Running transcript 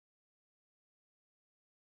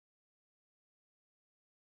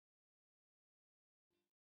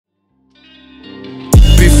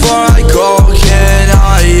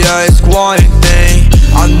ask one thing,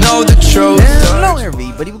 I know the truth. Hello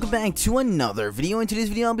everybody, welcome back to another video. In today's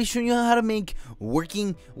video I'll be showing you how to make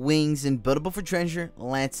working wings and buildable for treasure.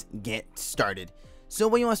 Let's get started. So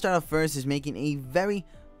what you want to start off first is making a very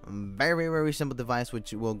simple device,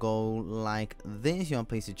 which will go like this. You want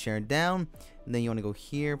to place a chair down, and then you want to go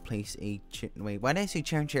here, place a chair. Wait, why did I say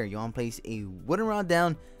chair and chair? You want to place a wooden rod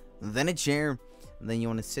down, then a chair, and then you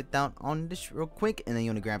want to sit down on this real quick, and then you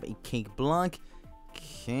want to grab a cake block.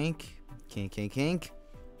 Cake.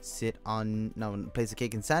 Sit on, no, place a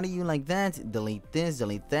cake inside of you like that. Delete this,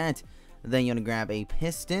 delete that. Then you want to grab a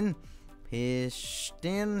piston,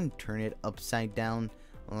 turn it upside down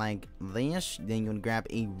like this. Then you want to grab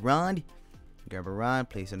a rod,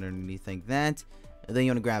 place it underneath like that. And then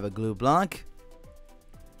you want to grab a glue block,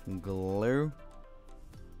 glue,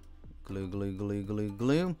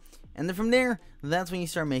 and then from there, that's when you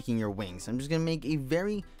start making your wings. I'm just gonna make a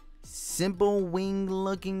very simple wing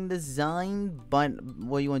looking design, but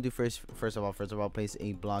what you want to do first of all, place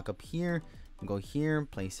a block up here, go here,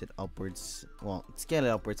 place it upwards, well, scale it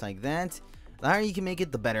upwards like that. The higher you can make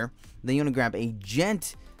it, the better. Then you want to grab a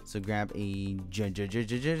jet, so grab a jet,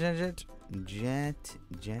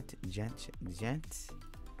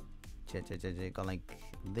 go like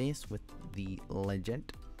this with the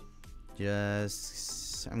legend. I'm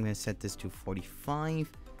gonna set this to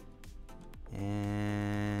 45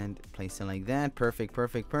 and place it like that. Perfect.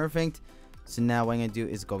 So now what I'm gonna do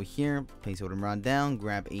is go here, place a wooden rod down,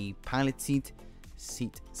 grab a pilot seat,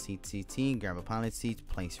 grab a pilot seat,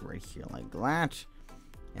 place it right here like that.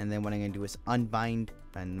 And then what I'm gonna do is unbind,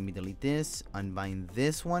 and let me delete this, unbind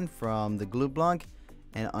this one from the glue block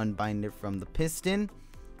and unbind it from the piston.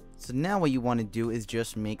 So now what you want to do is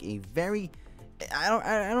just make a very,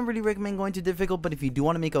 I don't really recommend going too difficult, but if you do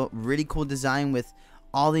want to make a really cool design with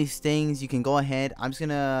all these things, you can go ahead. I'm just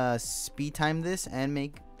gonna speed time this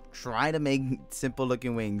and try to make simple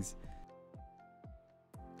looking wings.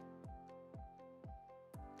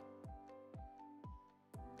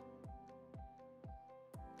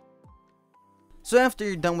 So after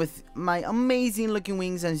you're done with my amazing looking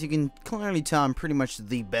wings, as you can clearly tell, I'm pretty much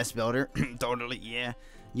the best builder. Totally, yeah.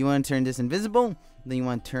 You want to turn this invisible, then you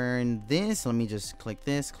want to turn this, let me just click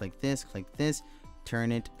this,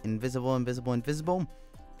 turn it invisible.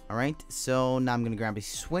 Alright, so now I'm gonna grab a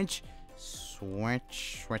switch,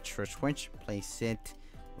 place it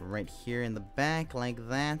right here in the back like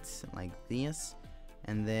that, like this,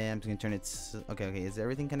 and then I'm just gonna turn it. Okay, is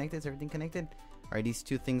everything connected? Alright, these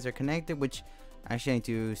two things are connected, which actually I need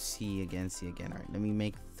to see again. Alright, let me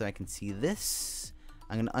make so I can see this.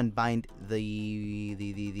 I'm gonna unbind the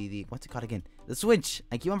what's it called again? The switch.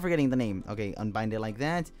 I keep on forgetting the name. Okay, unbind it like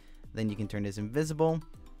that. Then you can turn this invisible.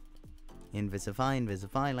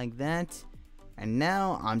 Invisify like that. And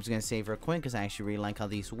now I'm just gonna save real quick because I actually really like how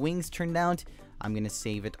these wings turned out. I'm gonna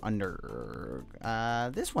save it under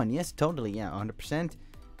this one. Yes, totally, yeah, 100%.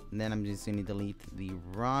 And then I'm just gonna delete the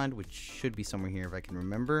rod, which should be somewhere here if I can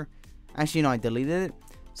remember. Actually, no, I deleted it.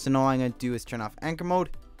 So now all I'm gonna do is turn off anchor mode.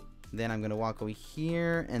 Then I'm gonna walk over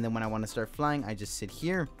here, and then when I want to start flying, I just sit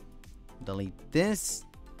here, delete this,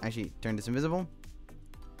 actually turn this invisible,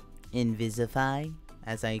 invisify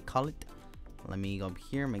as I call it. Let me go up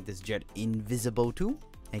here, make this jet invisible too.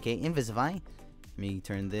 Okay, invisify. Let me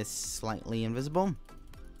turn this slightly invisible,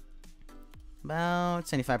 about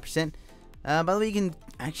 75%. By the way, you can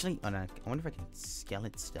actually, oh no, I wonder if I can scale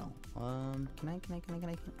it still. Can I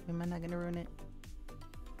am I not gonna ruin it?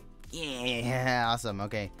 Yeah, awesome.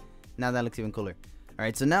 Okay, now that looks even cooler.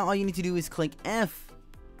 Alright, so now all you need to do is click F,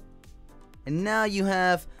 and now you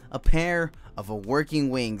have a pair of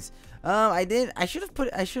working wings. I should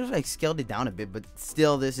have like scaled it down a bit, but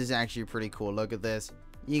still, this is actually pretty cool. Look at this.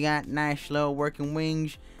 You got nice little working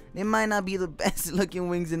wings. They might not be the best looking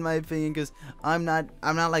wings in my opinion, because I'm not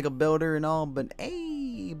like a builder and all, but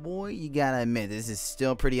hey boy, you gotta admit, this is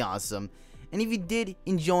still pretty awesome. And if you did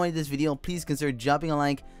enjoy this video, please consider dropping a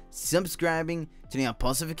like, subscribing, turning on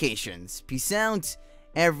post notifications. Peace out,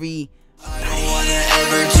 every. I don't wanna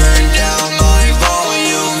ever turn down my